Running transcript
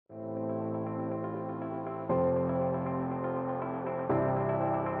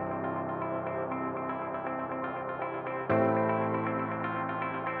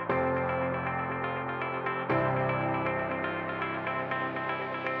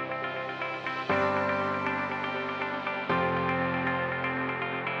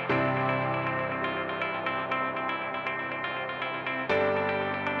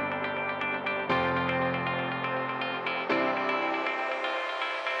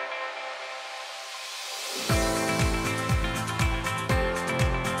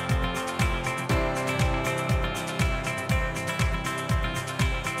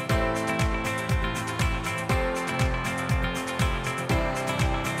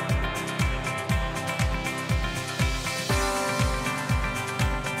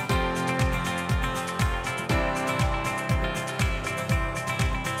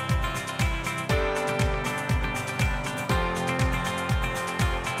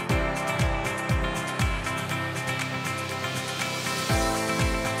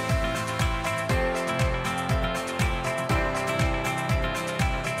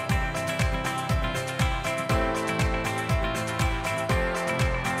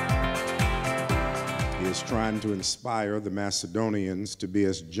was trying to inspire the Macedonians to be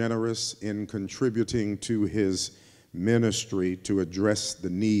as generous in contributing to his ministry to address the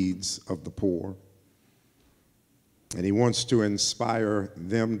needs of the poor. And he wants to inspire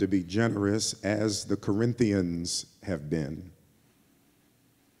them to be generous as the Corinthians have been.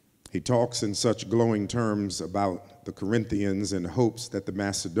 He talks in such glowing terms about the Corinthians in hopes that the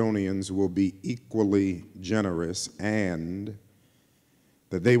Macedonians will be equally generous and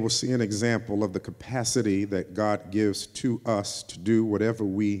that they will see an example of the capacity that God gives to us to do whatever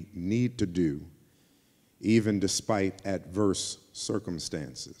we need to do, even despite adverse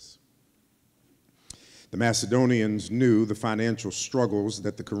circumstances. The Macedonians knew the financial struggles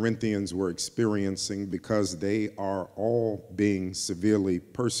that the Corinthians were experiencing because they are all being severely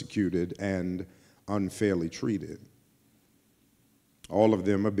persecuted and unfairly treated. All of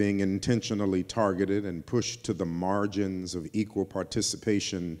them are being intentionally targeted and pushed to the margins of equal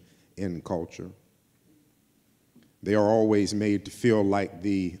participation in culture. They are always made to feel like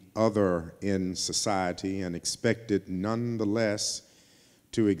the other in society and expected nonetheless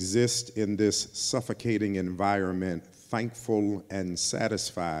to exist in this suffocating environment, thankful and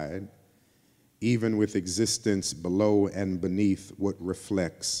satisfied, even with existence below and beneath what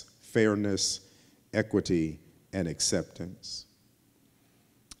reflects fairness, equity, and acceptance.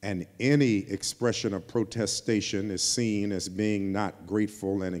 And any expression of protestation is seen as being not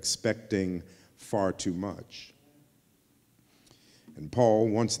grateful and expecting far too much. And Paul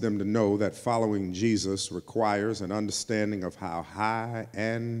wants them to know that following Jesus requires an understanding of how high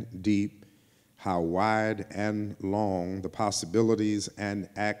and deep, how wide and long the possibilities and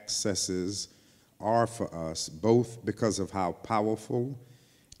accesses are for us, both because of how powerful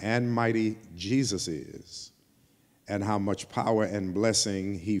and mighty Jesus is, and how much power and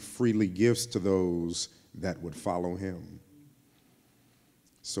blessing he freely gives to those that would follow him.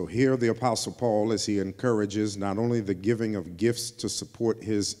 So here the Apostle Paul, as he encourages not only the giving of gifts to support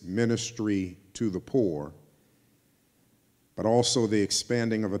his ministry to the poor, but also the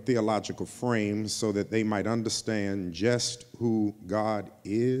expanding of a theological frame so that they might understand just who God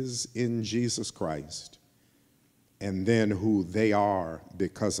is in Jesus Christ, and then who they are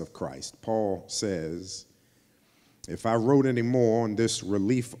because of Christ. Paul says, if I wrote any more on this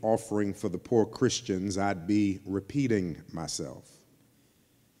relief offering for the poor Christians, I'd be repeating myself.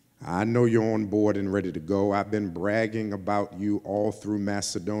 I know you're on board and ready to go. I've been bragging about you all through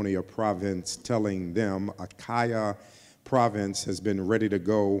Macedonia province, telling them Achaia province has been ready to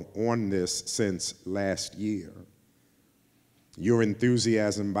go on this since last year. Your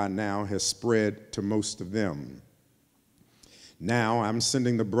enthusiasm by now has spread to most of them. Now I'm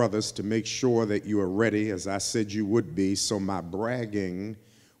sending the brothers to make sure that you are ready, as I said you would be, so my bragging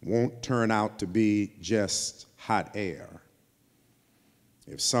won't turn out to be just hot air.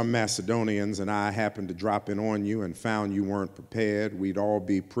 If some Macedonians and I happened to drop in on you and found you weren't prepared, we'd all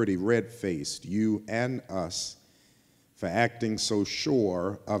be pretty red-faced, you and us, for acting so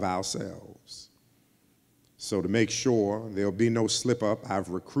sure of ourselves. So to make sure there'll be no slip-up, I've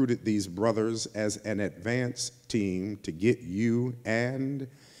recruited these brothers as an advance team to get you and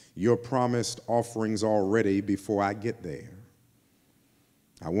your promised offerings all ready before I get there.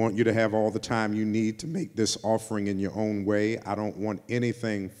 I want you to have all the time you need to make this offering in your own way. I don't want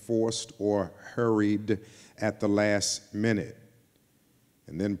anything forced or hurried at the last minute.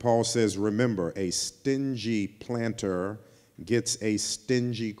 And then Paul says, remember, a stingy planter gets a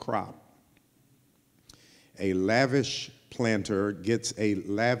stingy crop. A lavish planter gets a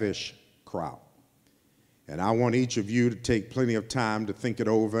lavish crop. And I want each of you to take plenty of time to think it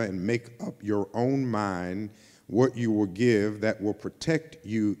over and make up your own mind what you will give that will protect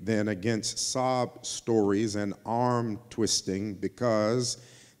you then against sob stories and arm twisting, because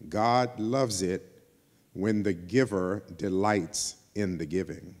God loves it when the giver delights in the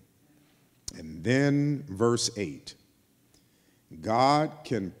giving. And then verse 8. God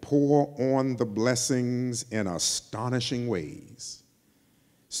can pour on the blessings in astonishing ways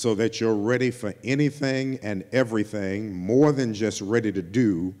so that you're ready for anything and everything, more than just ready to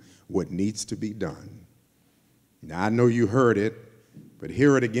do what needs to be done. Now, I know you heard it, but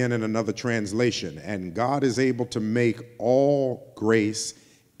hear it again in another translation. And God is able to make all grace,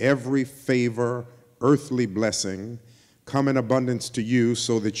 every favor, earthly blessing, come in abundance to you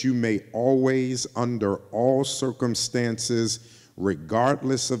so that you may always, under all circumstances,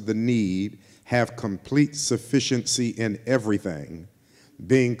 regardless of the need, have complete sufficiency in everything,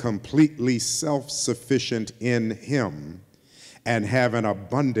 being completely self-sufficient in him, and have an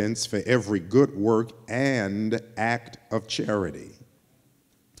abundance for every good work and act of charity.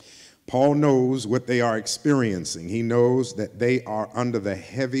 Paul knows what they are experiencing. He knows that they are under the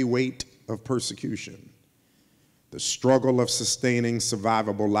heavy weight of persecution. the struggle of sustaining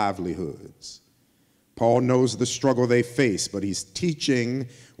survivable livelihoods. Paul knows the struggle they face, but he's teaching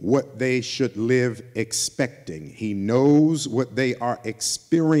what they should live expecting. He knows what they are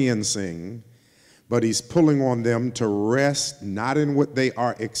experiencing, but he's pulling on them to rest not in what they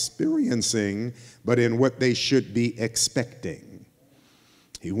are experiencing, but in what they should be expecting.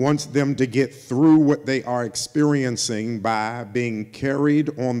 He wants them to get through what they are experiencing by being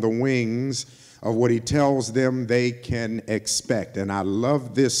carried on the wings of what he tells them they can expect. And I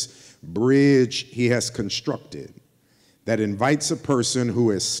love this bridge he has constructed that invites a person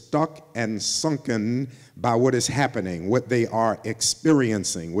who is stuck and sunken by what is happening, what they are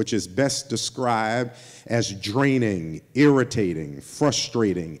experiencing, which is best described as draining, irritating,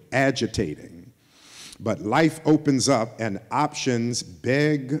 frustrating, agitating. But life opens up and options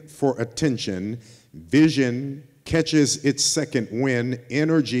beg for attention. Vision catches its second wind.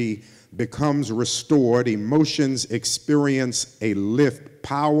 Energy becomes restored. Emotions experience a lift.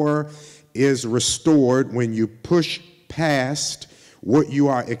 Power is restored when you push past what you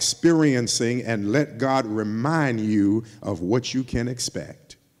are experiencing and let God remind you of what you can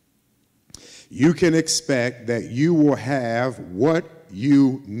expect. You can expect that you will have what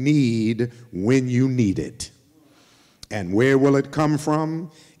you need when you need it. And where will it come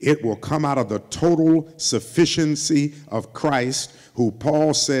from? It will come out of the total sufficiency of Christ, who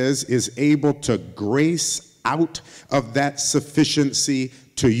Paul says is able to grace out of that sufficiency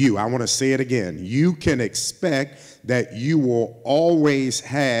to you. I want to say it again. You can expect that you will always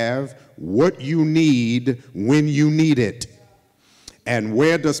have what you need when you need it. And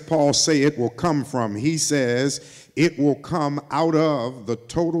where does Paul say it will come from? He says it will come out of the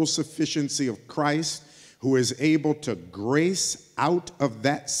total sufficiency of Christ, who is able to grace out of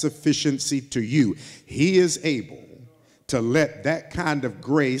that sufficiency to you. He is able to let that kind of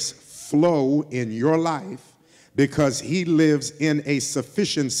grace flow in your life because he lives in a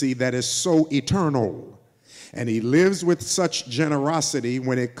sufficiency that is so eternal. And he lives with such generosity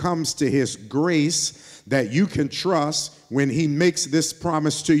when it comes to his grace that you can trust when he makes this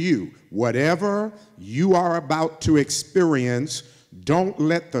promise to you. Whatever you are about to experience, don't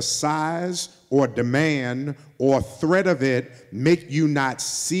let the size or demand or threat of it make you not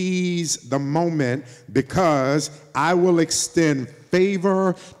seize the moment, because I will extend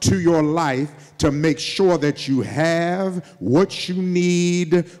favor to your life to make sure that you have what you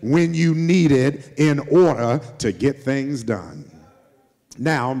need when you need it in order to get things done.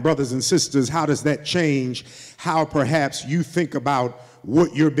 Now, brothers and sisters, how does that change how perhaps you think about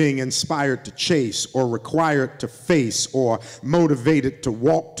what you're being inspired to chase or required to face or motivated to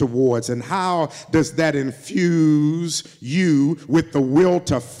walk towards? And how does that infuse you with the will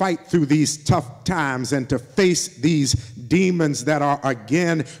to fight through these tough times and to face these demons that are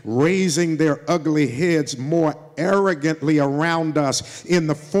again raising their ugly heads more arrogantly around us in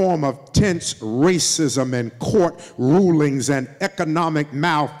the form of tense racism and court rulings and economic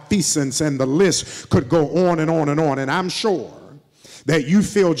malfeasance, and the list could go on and on and on. And I'm sure that you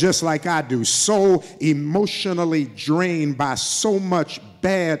feel just like I do, so emotionally drained by so much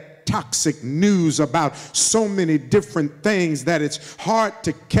bad, toxic news about so many different things that it's hard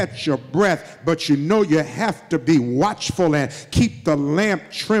to catch your breath, but you know you have to be watchful and keep the lamp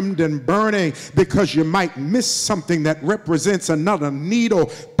trimmed and burning, because you might miss something that represents another needle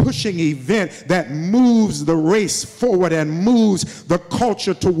pushing event that moves the race forward and moves the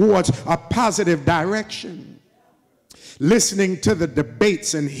culture towards a positive direction. Listening to the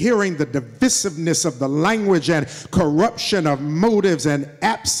debates and hearing the divisiveness of the language and corruption of motives and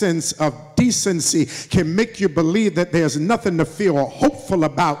absence of decency can make you believe that there's nothing to feel hopeful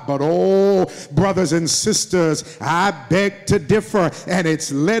about. But oh, brothers and sisters, I beg to differ, and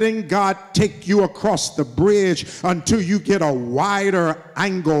it's letting God take you across the bridge until you get a wider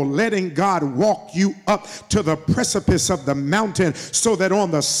angle, letting God walk you up to the precipice of the mountain so that on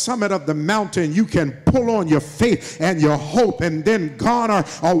the summit of the mountain you can pull on your faith and your hope and then garner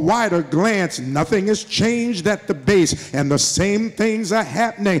a wider glance. Nothing has changed at the base and the same things are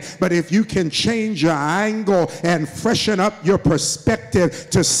happening, but if you can change your angle and freshen up your perspective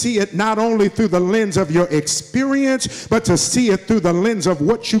to see it not only through the lens of your experience, but to see it through the lens of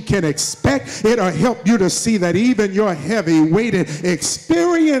what you can expect, it'll help you to see that even your heavy-weighted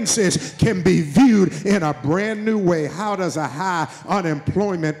experiences can be viewed in a brand new way. How does a high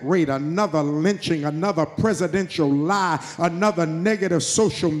unemployment rate, another lynching, another presidential lie, another negative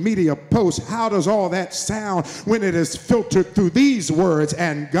social media post, how does all that sound when it is filtered through these words?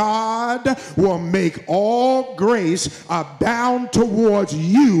 And God God will make all grace abound towards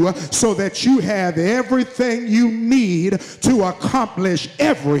you so that you have everything you need to accomplish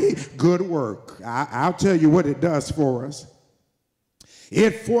every good work. I'll tell you what it does for us.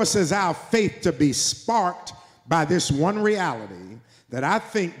 It forces our faith to be sparked by this one reality that I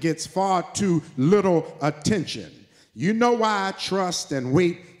think gets far too little attention. You know why I trust and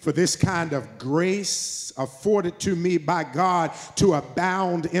wait for this kind of grace afforded to me by God to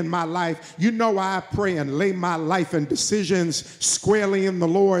abound in my life? You know why I pray and lay my life and decisions squarely in the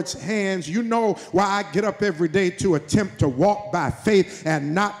Lord's hands? You know why I get up every day to attempt to walk by faith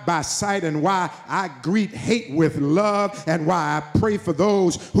and not by sight, and why I greet hate with love, and why I pray for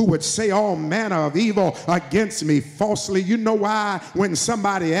those who would say all manner of evil against me falsely. You know why when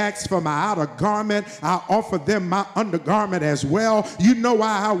somebody asks for my outer garment, I offer them my undergarment as well. You know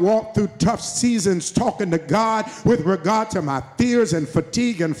why I walk through tough seasons talking to God with regard to my fears and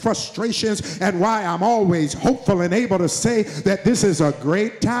fatigue and frustrations, and why I'm always hopeful and able to say that this is a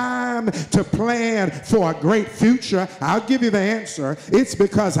great time to plan for a great future. I'll give you the answer. It's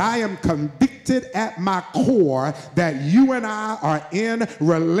because I am convicted at my core that you and I are in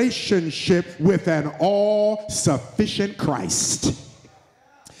relationship with an all-sufficient Christ.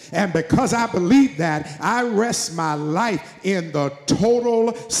 And because I believe that, I rest my life in the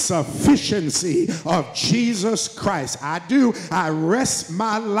total sufficiency of Jesus Christ. I do. I rest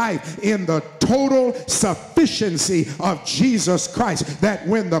my life in the total sufficiency of Jesus Christ. That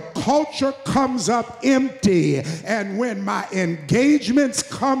when the culture comes up empty and when my engagements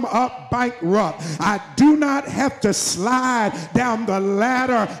come up bankrupt, I do not have to slide down the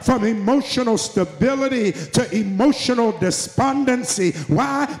ladder from emotional stability to emotional despondency.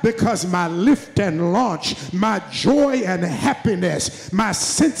 Why? Because my lift and launch, my joy and happiness, my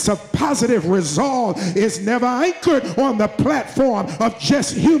sense of positive resolve is never anchored on the platform of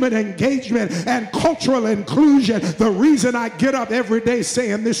just human engagement and cultural inclusion. The reason I get up every day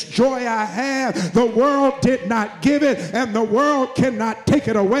saying this joy I have, the world did not give it and the world cannot take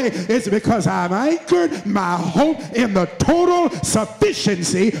it away, is because I've anchored my hope in the total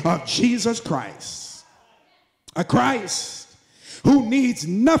sufficiency of Jesus Christ. A Christ who needs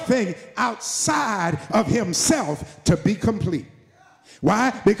nothing outside of himself to be complete.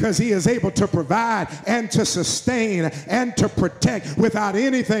 Why? Because he is able to provide and to sustain and to protect without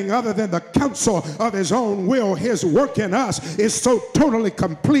anything other than the counsel of his own will. His work in us is so totally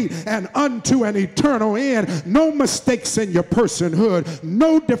complete and unto an eternal end. No mistakes in your personhood,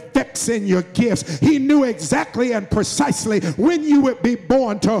 no defects in your gifts. He knew exactly and precisely when you would be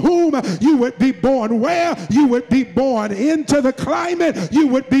born, to whom you would be born, where you would be born, into the climate you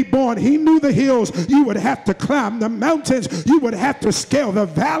would be born. He knew the hills you would have to climb, the mountains you would have to scale, the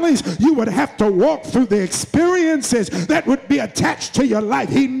valleys you would have to walk through, the experiences that would be attached to your life.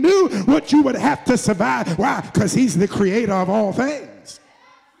 He knew what you would have to survive. Why? Because he's the creator of all things.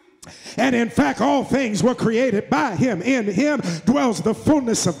 And in fact, all things were created by him. In him dwells the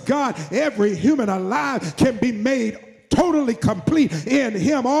fullness of God. Every human alive can be made totally complete in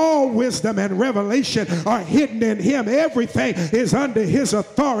him. All wisdom and revelation are hidden in him. Everything is under his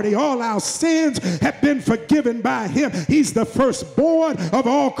authority. All our sins have been forgiven by him. He's the firstborn of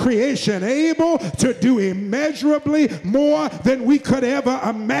all creation, able to do immeasurably more than we could ever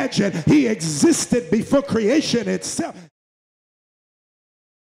imagine. He existed before creation itself.